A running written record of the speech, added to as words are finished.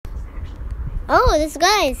Oh, this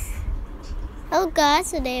guys. Hello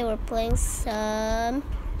guys, today we're playing some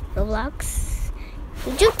Roblox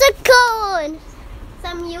YouTube Tycoon.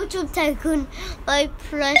 Some YouTube Tycoon by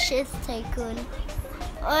Precious Tycoon.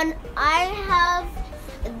 And I have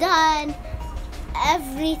done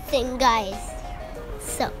everything, guys.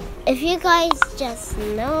 So, if you guys just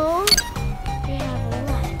know, we have a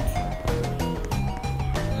lot.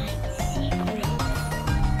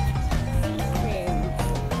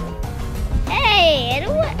 Hey,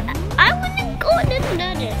 I want to go on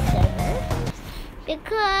another server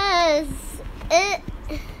because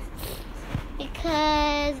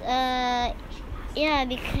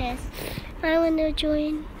I want to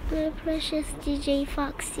join the Precious DJ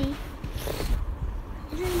Foxy.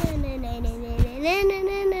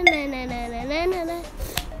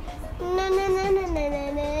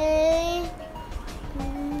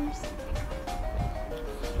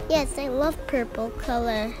 Yes, I love purple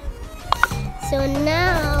color. So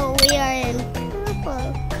now we are in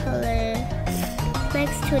purple color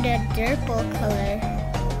next to the purple color.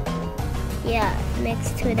 Yeah,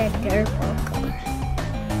 next to the purple color.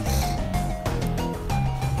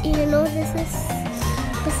 You know, this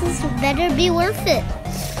is better be worth it.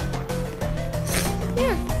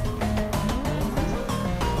 Yeah.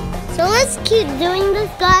 So let's keep doing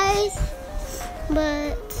this, guys.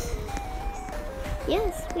 But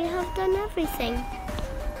yes, we have done everything.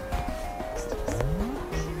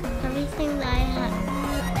 Everything that I have.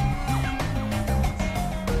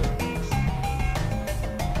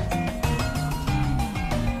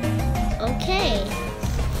 Okay.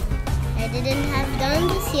 I didn't have done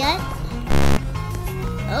this yet.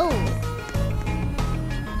 Oh.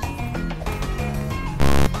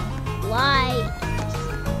 Why?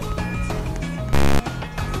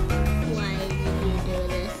 Why did you do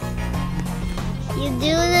this? You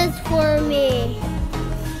do this for me.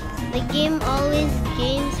 The game always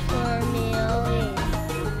games for me, always.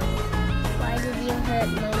 Why did you hurt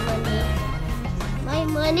my money? My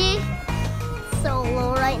money? So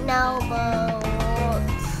low right now, but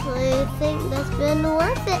I think that's been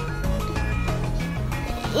worth it.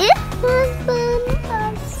 It has been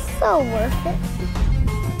so worth it.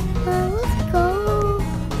 Let's go.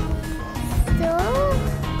 Still.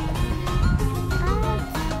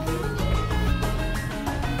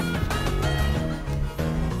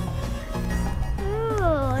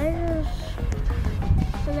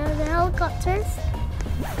 Another helicopters.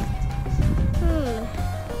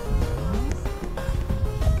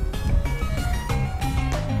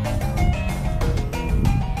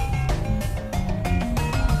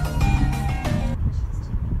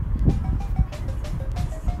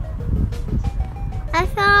 I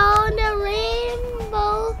found a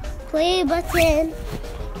rainbow play button.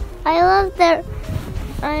 I love that.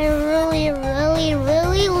 I really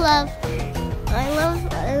love. I love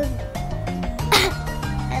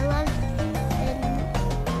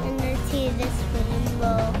this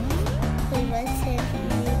rainbow play button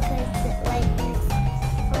because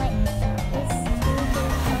it's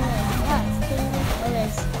changing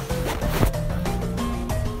colors.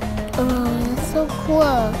 Oh, that's so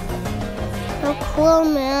cool. So cool,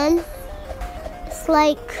 man. It's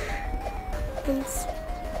like,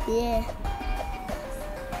 yeah.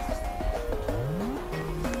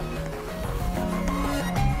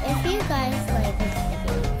 If you guys like this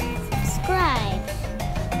video, subscribe.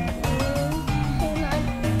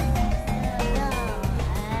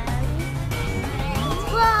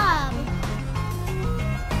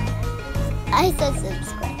 I said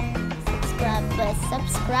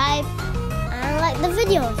subscribe and like the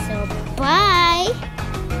video. So bye,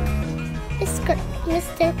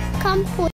 Mr. Comfort.